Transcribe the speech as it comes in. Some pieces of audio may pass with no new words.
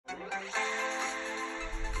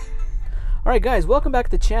Alright guys, welcome back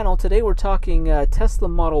to the channel. Today we're talking Tesla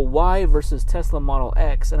Model Y versus Tesla Model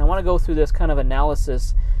X, and I want to go through this kind of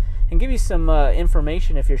analysis and give you some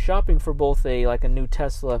information if you're shopping for both a new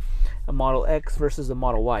Tesla, a Model X versus a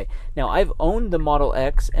Model Y. Now I've owned the Model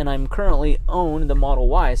X and I'm currently own the Model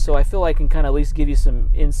Y, so I feel I can kind of at least give you some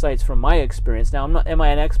insights from my experience. Now am I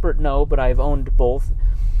an expert? No, but I've owned both.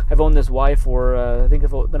 I've owned this Y for I think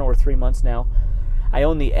it's been over 3 months now. I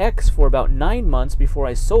owned the X for about 9 months before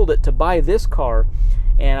I sold it to buy this car,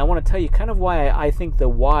 and I want to tell you kind of why I think the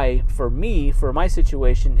Y, for me, for my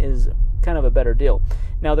situation, is kind of a better deal.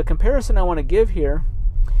 Now the comparison I want to give here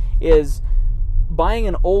is buying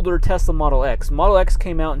an older Tesla Model X. Model X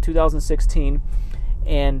came out in 2016,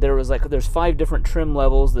 and there's 5 different trim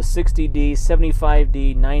levels: the 60D,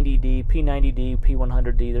 75D, 90D, P90D,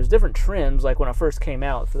 P100D. There's different trims like when it first came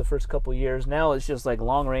out for the first couple years. Now it's just like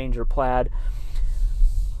long range or plaid.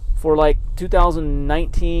 For like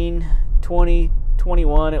 2019, 20,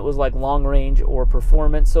 21, it was like long range or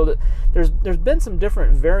performance. So that there's been some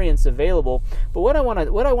different variants available. But what I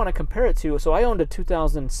want to compare it to, so I owned a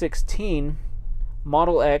 2016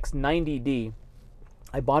 Model X 90D.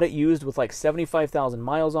 I bought it used with like 75,000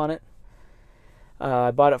 miles on it.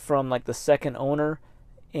 I bought it from like the second owner,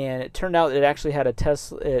 and it turned out it actually had a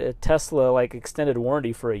Tesla like extended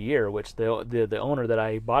warranty for a year, which the owner that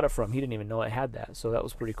I bought it from, he didn't even know it had that. So that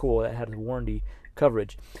was pretty cool. It had a warranty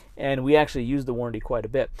coverage, and we actually used the warranty quite a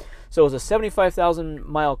bit. So it was a 75,000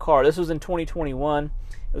 mile car. This was in 2021. It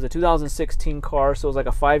was a 2016 car, so it was like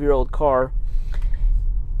a 5-year-old car,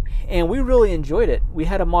 and we really enjoyed it. We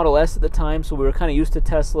had a Model S at the time, so we were kind of used to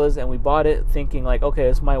Teslas, and we bought it thinking like, okay,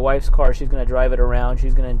 it's my wife's car, she's going to drive it around,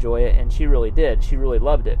 she's going to enjoy it, and she really did. She really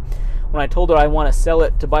loved it. When I told her I want to sell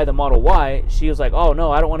it to buy the Model Y, she was like, oh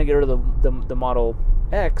no, I don't want to get rid of the Model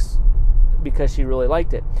X, because she really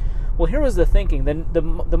liked it. Well, here was the thinking.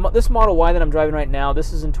 This Model Y that I'm driving right now,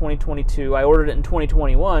 this is in 2022. I ordered it in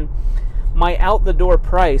 2021. My out-the-door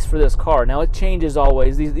price for this car, now it changes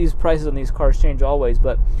always. These prices on these cars change always,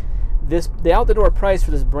 but the out-the-door price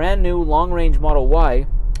for this brand new long-range Model Y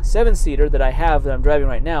 7-seater that I have, that I'm driving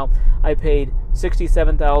right now, I paid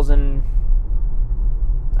 $67,000,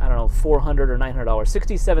 I don't know, $400 or $900.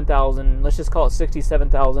 $67,000, let's just call it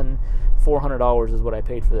 $67,400 is what I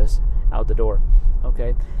paid for this out the door.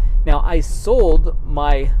 Okay, now I sold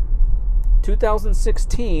my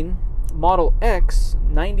 2016 Model X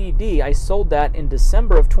 90D. I sold that in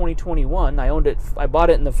December of 2021. I bought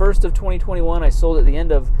it in the first of 2021. I sold it at the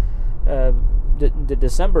end of the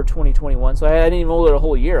December 2021, so I didn't even own it a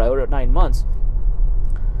whole year. I ordered it 9 months.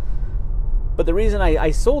 But the reason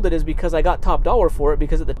I sold it is because I got top dollar for it,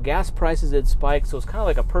 because the gas prices had spiked, so it's kind of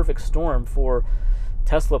like a perfect storm for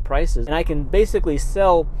Tesla prices. And I can basically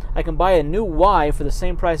I can buy a new Y for the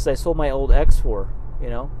same price as I sold my old X for, you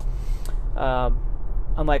know.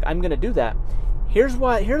 I'm like, I'm going to do that. Here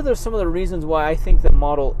are some of the reasons why I think the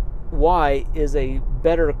Model Y is a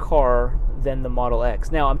better car than the Model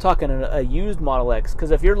X. Now, I'm talking a used Model X,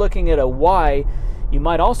 because if you're looking at a Y, you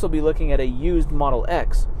might also be looking at a used Model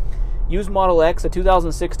X. Used Model X, a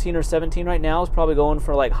 2016 or 17 right now, is probably going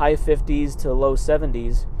for like high 50s to low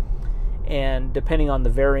 70s, and depending on the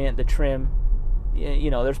variant, the trim, you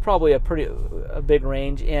know, there's probably a big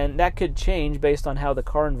range, and that could change based on how the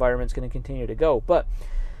car environment's going to continue to go. But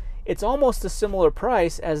it's almost a similar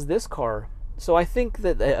price as this car. So I think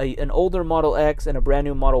that an older Model X and a brand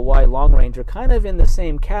new Model Y long range are kind of in the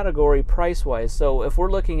same category price-wise. So if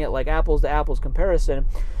we're looking at like apples to apples comparison,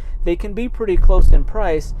 they can be pretty close in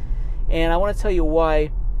price. And I want to tell you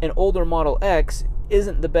why an older Model X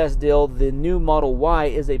isn't the best deal. The new Model Y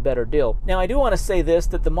is a better deal. Now I do want to say this,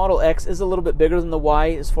 that the Model X is a little bit bigger than the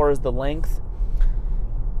Y as far as the length.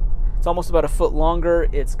 It's almost about a foot longer.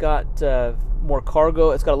 It's got more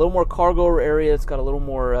cargo. It's got a little more cargo area. It's got a little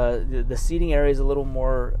more, the seating area is a little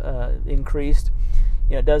more increased.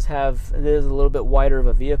 You know, it is a little bit wider of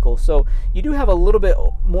a vehicle. So you do have a little bit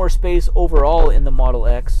more space overall in the Model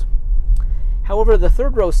X. However, the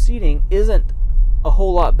third row seating isn't a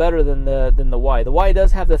whole lot better than the Y. The Y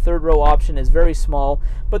does have the third row option, is very small,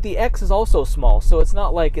 but the X is also small, so it's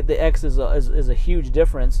not like the X is a huge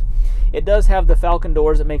difference. It does have the Falcon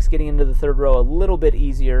doors that makes getting into the third row a little bit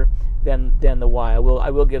easier than the Y. I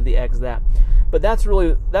will give the X that. But that's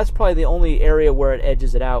probably the only area where it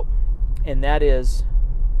edges it out, and that is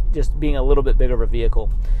just being a little bit bigger of a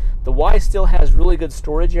vehicle. The Y still has really good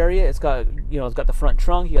storage area. It's got the front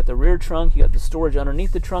trunk, you got the rear trunk, you got the storage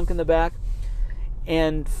underneath the trunk in the back.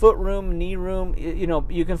 and foot room, knee room, you know,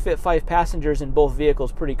 you can fit 5 passengers in both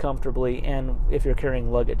vehicles pretty comfortably, and if you're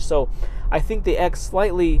carrying luggage. So I think the X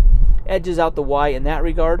slightly edges out the Y in that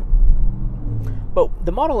regard. But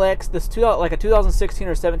the Model X, like a 2016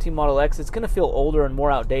 or 17 Model X, it's going to feel older and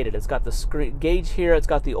more outdated. It's got the screen gauge here. It's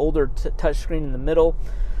got the older touch screen in the middle.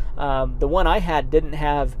 The one I had didn't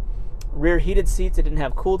have rear heated seats. It didn't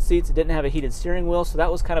have cooled seats. It didn't have a heated steering wheel. So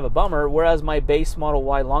that was kind of a bummer. Whereas my base Model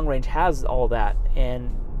Y long range has all that,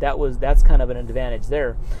 and that's kind of an advantage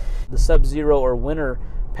there. The Sub-Zero or Winter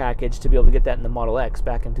package to be able to get that in the Model X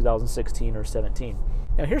back in 2016 or 17.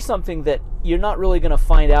 Now here's something that you're not really going to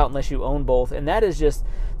find out unless you own both, and that is just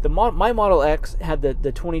my Model X had the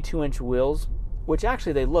 22-inch wheels, which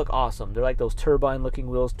actually they look awesome. They're like those turbine-looking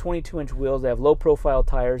wheels, 22-inch wheels. They have low-profile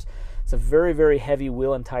tires. It's a very, very heavy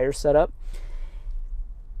wheel and tire setup.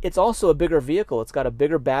 It's also a bigger vehicle. It's got a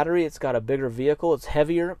bigger battery. It's got a bigger vehicle. It's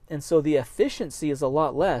heavier, and so the efficiency is a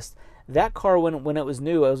lot less. That car, when it was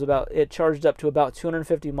new, it charged up to about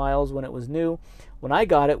 250 miles when it was new. When I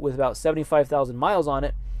got it with about 75,000 miles on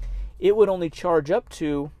it, it would only charge up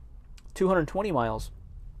to 220 miles.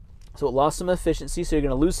 So it lost some efficiency, so you're going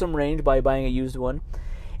to lose some range by buying a used one.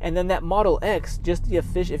 And then that Model X, just the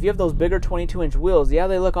efficient, if you have those bigger 22-inch wheels, yeah,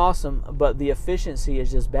 they look awesome, but the efficiency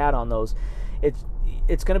is just bad on those.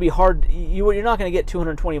 It's going to be hard. You're not going to get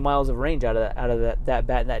 220 miles of range out of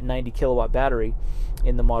that 90 kilowatt battery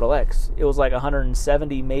in the Model X. It was like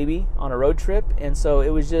 170 maybe on a road trip, and so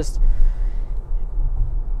it just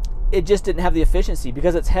didn't have the efficiency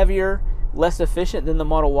because it's heavier, less efficient than the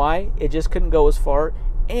Model Y. It just couldn't go as far.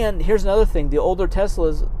 And here's another thing: the older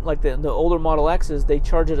Teslas, like the older Model X's, they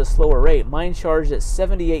charge at a slower rate. Mine charged at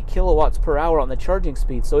 78 kilowatts per hour on the charging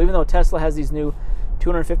speed. So even though Tesla has these new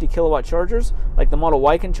 250 kilowatt chargers, like the Model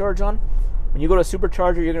Y can charge on, when you go to a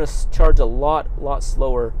supercharger, you're going to charge a lot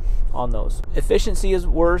slower on those. Efficiency is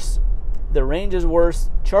worse, the range is worse,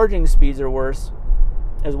 charging speeds are worse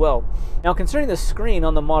as well. Now concerning the screen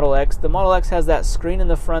on the Model X has that screen in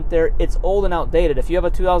the front there. It's old and outdated. If you have a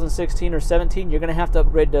 2016 or 17, you're going to have to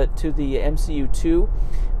upgrade to the MCU2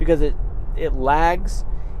 because it lags.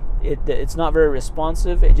 It's not very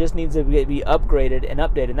responsive. It just needs to be upgraded and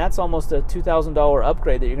updated. And that's almost a $2,000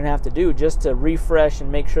 upgrade that you're going to have to do just to refresh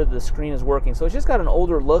and make sure that the screen is working. So it's just got an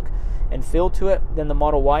older look and feel to it than the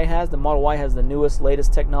Model Y has. The Model Y has the newest,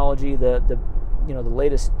 latest technology, the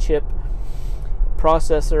latest chip,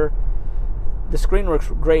 processor. The screen works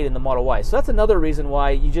great in the Model Y. So that's another reason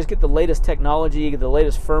why you just get the latest technology, the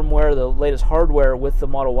latest firmware, the latest hardware with the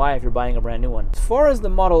Model Y if you're buying a brand new one. As far as the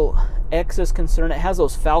Model X is concerned, it has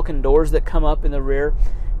those Falcon doors that come up in the rear.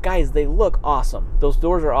 Guys, they look awesome. Those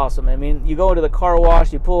doors are awesome. I mean, you go into the car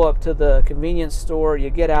wash, you pull up to the convenience store, you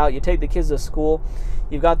get out, you take the kids to school,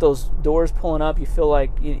 you've got those doors pulling up, you feel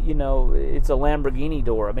like, you know, it's a Lamborghini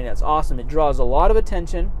door. I mean, it's awesome. It draws a lot of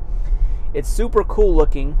attention. It's super cool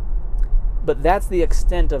looking, but that's the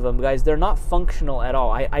extent of them, guys. They're not functional at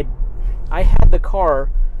all. I had the car,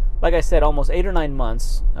 like I said, almost 8 or 9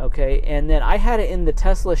 months, okay, and then I had it in the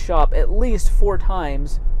Tesla shop at least four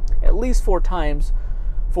times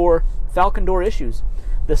for Falcon door issues.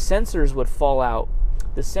 The sensors would fall out.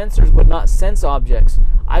 The sensors would not sense objects.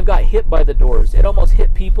 I've got hit by the doors. It almost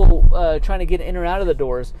hit people trying to get in or out of the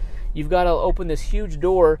doors. You've got to open this huge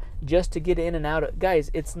door just to get in and out. Guys,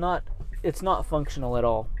 it's not functional at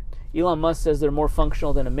all. Elon Musk says they're more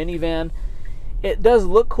functional than a minivan. It does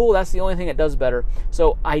look cool. That's the only thing it does better.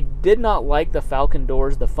 So I did not like the Falcon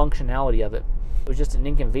doors, the functionality of it. It was just an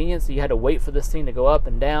inconvenience. You had to wait for this thing to go up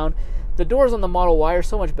and down. The doors on the Model Y are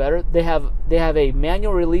so much better. They have a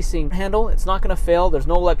manual releasing handle. It's not going to fail. There's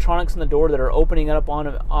no electronics in the door that are opening it up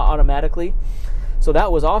automatically. So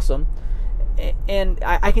that was awesome. And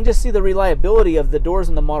I can just see the reliability of the doors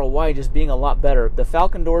on the Model Y just being a lot better. The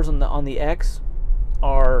Falcon doors on the X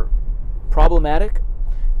are problematic.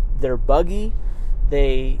 They're buggy.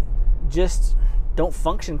 They just don't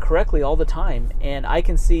function correctly all the time. And I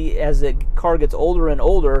can see as the car gets older and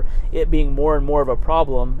older, it being more and more of a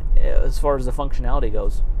problem as far as the functionality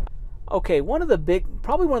goes. Okay,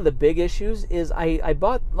 probably one of the big issues is I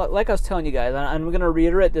bought, like I was telling you guys, I'm going to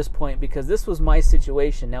reiterate this point because this was my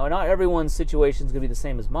situation. Now, not everyone's situation is going to be the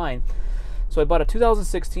same as mine. So I bought a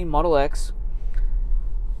 2016 Model X,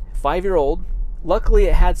 5-year-old. Luckily,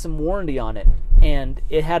 it had some warranty on it, and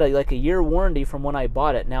it had like a year warranty from when I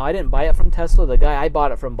bought it. Now, I didn't buy it from Tesla. The guy I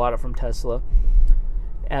bought it from Tesla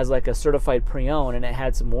as like a certified pre-owned, and it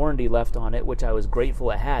had some warranty left on it, which I was grateful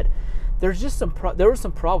it had. There were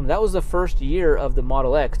some problems. That was the first year of the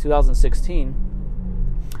Model X, 2016.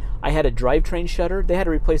 I had a drivetrain shutter. They had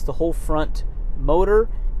to replace the whole front motor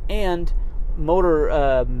and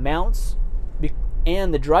motor mounts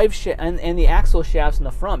and the drive and the axle shafts in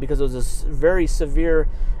the front, because there was a very severe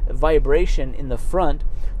vibration in the front.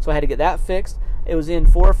 So I had to get that fixed. It was in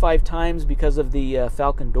 4 or 5 times because of the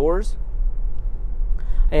Falcon doors.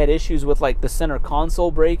 I had issues with like the center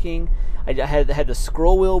console braking. I had the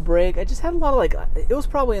scroll wheel break. I just had a lot of like, it was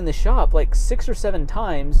probably in the shop like 6 or 7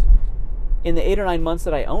 times in the 8 or 9 months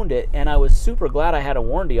that I owned it, and I was super glad I had a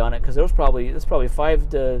warranty on it, because it's probably $5,000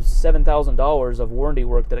 to $7,000 of warranty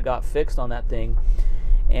work that it got fixed on that thing,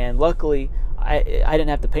 and luckily I didn't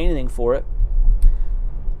have to pay anything for it,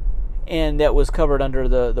 and that was covered under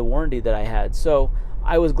the warranty that I had. So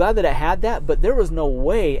I was glad that it had that, but there was no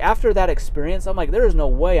way, after that experience, I'm like, there is no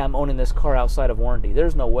way I'm owning this car outside of warranty.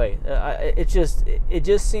 There's no way. It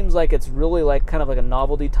just seems like it's really like kind of like a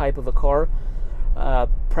novelty type of a car.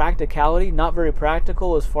 Practicality, not very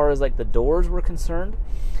practical as far as like the doors were concerned,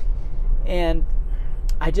 and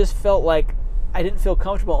I just felt like I didn't feel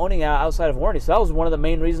comfortable owning it outside of warranty. So that was one of the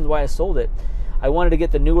main reasons why I sold it. I wanted to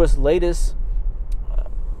get the newest, latest,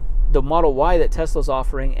 the Model Y that Tesla's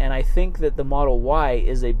offering, and I think that the Model Y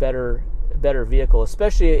is a better vehicle,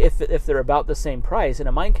 especially if they're about the same price. And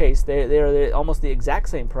in my case, they're almost the exact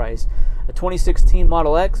same price. A 2016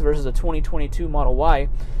 Model X versus a 2022 Model Y.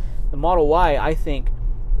 The Model Y, I think,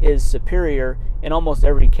 is superior in almost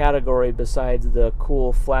every category besides the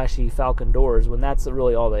cool, flashy Falcon doors, when that's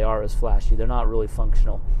really all they are, is flashy. They're not really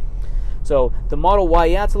functional. So the Model Y,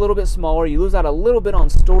 yeah, it's a little bit smaller. You lose out a little bit on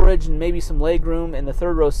storage and maybe some leg room, and the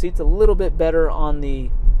third row seat's a little bit better on the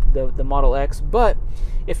Model X. But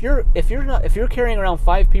if you're carrying around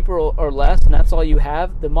 5 people or less, and that's all you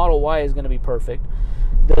have, the Model Y is going to be perfect.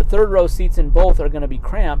 The third row seats in both are going to be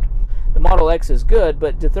cramped. The Model X is good,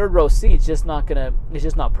 but the third row seat's just not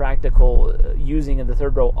practical using in the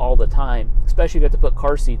third row all the time, especially if you have to put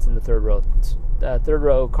car seats in the third row. Third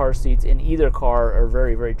row car seats in either car are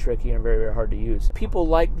very, very tricky and very, very hard to use.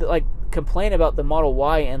 People complain about the Model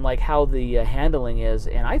Y and like how the handling is,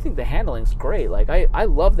 and I think the handling's great. Like I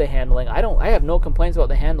love the handling. I have no complaints about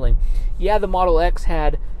the handling. Yeah, the Model X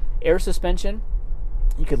had air suspension.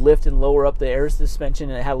 You could lift and lower up the air suspension,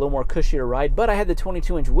 and it had a little more cushier ride, but I had the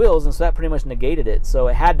 22-inch wheels, and so that pretty much negated it. So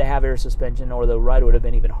it had to have air suspension, or the ride would have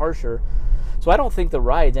been even harsher. So I don't think the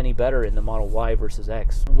ride's any better in the Model Y versus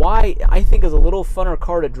X. Y, I think, is a little funner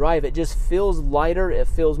car to drive. It just feels lighter, it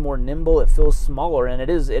feels more nimble, it feels smaller, and it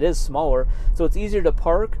is smaller. So it's easier to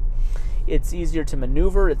park, it's easier to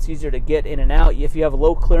maneuver, it's easier to get in and out. If you have a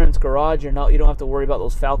low clearance garage, you don't have to worry about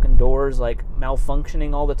those Falcon doors like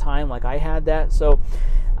malfunctioning all the time like I had that. So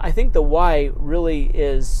I think the Y really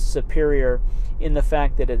is superior in the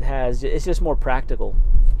fact that it's just more practical.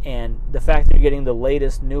 And the fact that you're getting the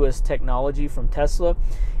latest, newest technology from Tesla,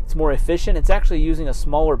 it's more efficient. It's actually using a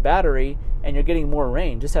smaller battery, and you're getting more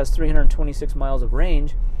range. This has 326 miles of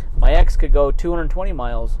range. My X could go 220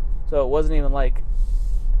 miles, so it wasn't even like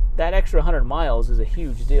that. Extra 100 miles is a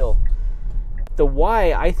huge deal. The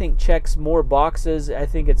Y, I think, checks more boxes. I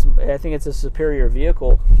think it's a superior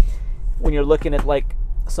vehicle when you're looking at like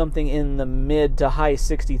something in the mid to high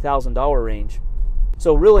 $60,000 range.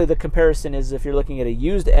 So really the comparison is if you're looking at a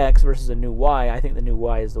used X versus a new Y, I think the new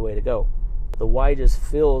Y is the way to go. The Y just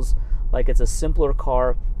feels like it's a simpler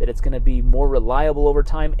car, that it's going to be more reliable over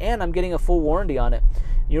time, and I'm getting a full warranty on it.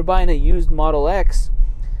 You're buying a used Model X,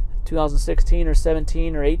 2016 or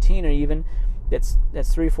 17 or 18 or even, that's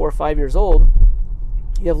 3, 4, 5 years old,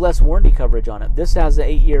 you have less warranty coverage on it. This has the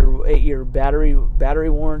 8-year battery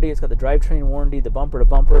warranty. It's got the drivetrain warranty, the bumper to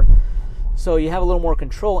bumper. So you have a little more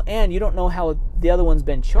control, and you don't know how the other one's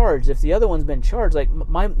been charged. If the other one's been charged, like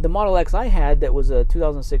the Model X I had that was a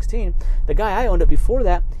 2016, the guy I owned it before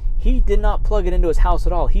that, he did not plug it into his house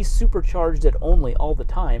at all. He supercharged it only all the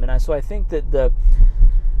time. And so I think that the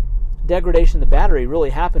degradation of the battery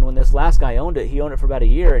really happened when this last guy owned it. He owned it for about a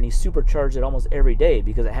year, and he supercharged it almost every day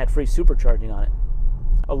because it had free supercharging on it.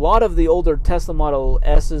 A lot of the older Tesla Model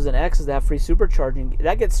S's and X's that have free supercharging,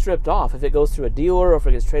 that gets stripped off if it goes through a dealer or if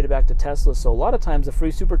it gets traded back to Tesla. So a lot of times the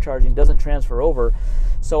free supercharging doesn't transfer over.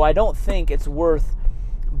 So I don't think it's worth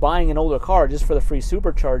buying an older car just for the free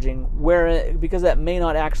supercharging, because that may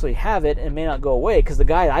not actually have it and may not go away. Because the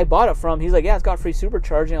guy I bought it from, he's like, yeah, it's got free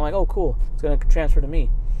supercharging. I'm like, oh, cool, it's going to transfer to me.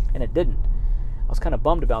 And it didn't. I was kind of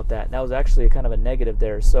bummed about that. That was actually kind of a negative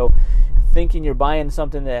there. So thinking you're buying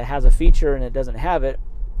something that has a feature and it doesn't have it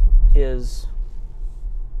was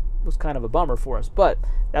kind of a bummer for us. But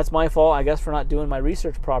that's my fault, I guess, for not doing my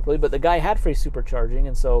research properly. But the guy had free supercharging,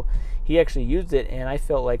 and so he actually used it, and I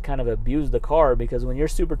felt like kind of abused the car, because when you're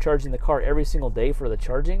supercharging the car every single day for the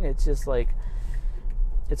charging, it's just like,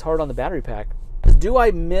 it's hard on the battery pack. Do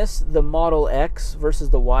I miss the Model X versus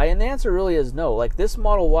the Y? And the answer really is no. Like, this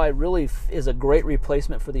Model Y really is a great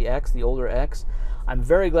replacement for the X, the older X. I'm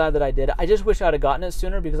very glad that I did. I just wish I'd have gotten it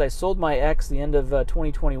sooner, because I sold my X the end of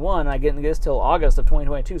 2021, and I didn't get this till August of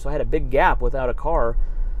 2022, so I had a big gap without a car.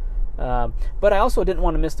 But I also didn't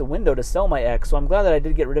want to miss the window to sell my X, so I'm glad that I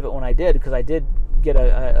did get rid of it when I did, because I did get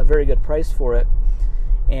a very good price for it.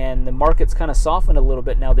 And the market's kind of softened a little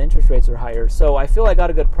bit now. The interest rates are higher, so I feel I got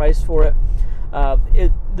a good price for it.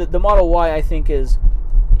 The Model Y, I think, is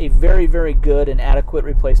a very, very good and adequate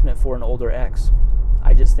replacement for an older X.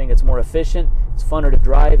 I just think it's more efficient, it's funner to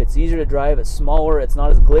drive, it's easier to drive, it's smaller, it's not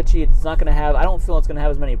as glitchy, it's not going to have, I don't feel it's going to have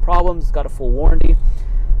as many problems, it's got a full warranty.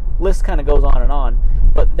 List kind of goes on and on,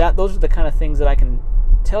 but those are the kind of things that I can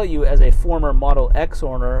tell you as a former Model X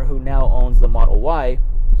owner who now owns the Model Y.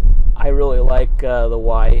 I really like the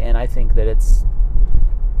Y, and I think that it's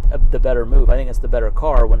the better move. I think it's the better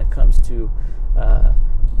car when it comes to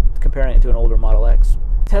comparing it to an older Model X.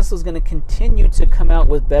 Tesla's going to continue to come out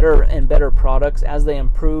with better and better products as they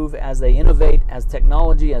improve, as they innovate, as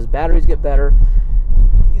technology, as batteries get better.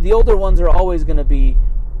 The older ones are always going to be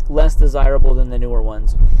less desirable than the newer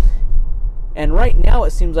ones. And right now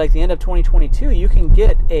it seems like the end of 2022, you can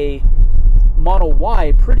get a Model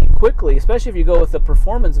Y pretty quickly, especially if you go with the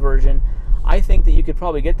performance version. I think that you could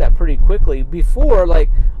probably get that pretty quickly. Before, like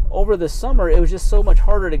over the summer, it was just so much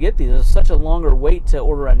harder to get these. It was such a longer wait to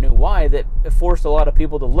order a new Y that it forced a lot of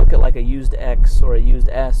people to look at like a used X or a used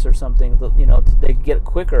S or something that, you know, they get it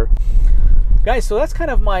quicker. Guys, so that's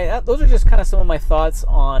kind of those are just kind of some of my thoughts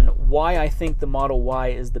on why I think the Model Y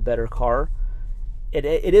is the better car. It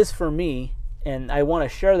is for me, and I want to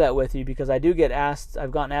share that with you because I do get asked,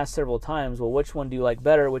 I've gotten asked several times, well, which one do you like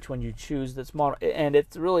better? Which one do you choose? That's Model, and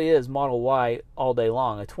it really is Model Y all day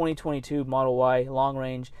long. A 2022 Model Y long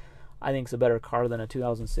range, I think, is a better car than a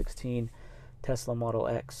 2016 Tesla Model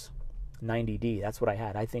X 90D. That's what I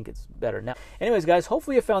had. I think it's better. Now, anyways, guys,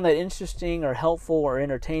 hopefully you found that interesting or helpful or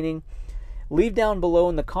entertaining. Leave down below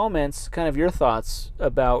in the comments kind of your thoughts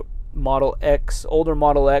about Model X, older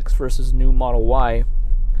Model X versus new Model Y.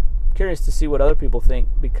 Curious to see what other people think,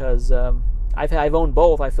 because I've owned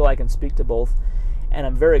both. I feel I can speak to both, and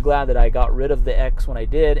I'm very glad that I got rid of the X when I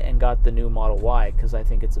did and got the new Model Y, because I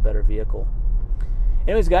think it's a better vehicle.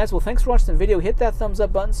 Anyways, guys, well, thanks for watching the video. Hit that thumbs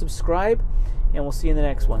up button, subscribe, and we'll see you in the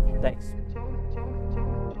next one. Thanks.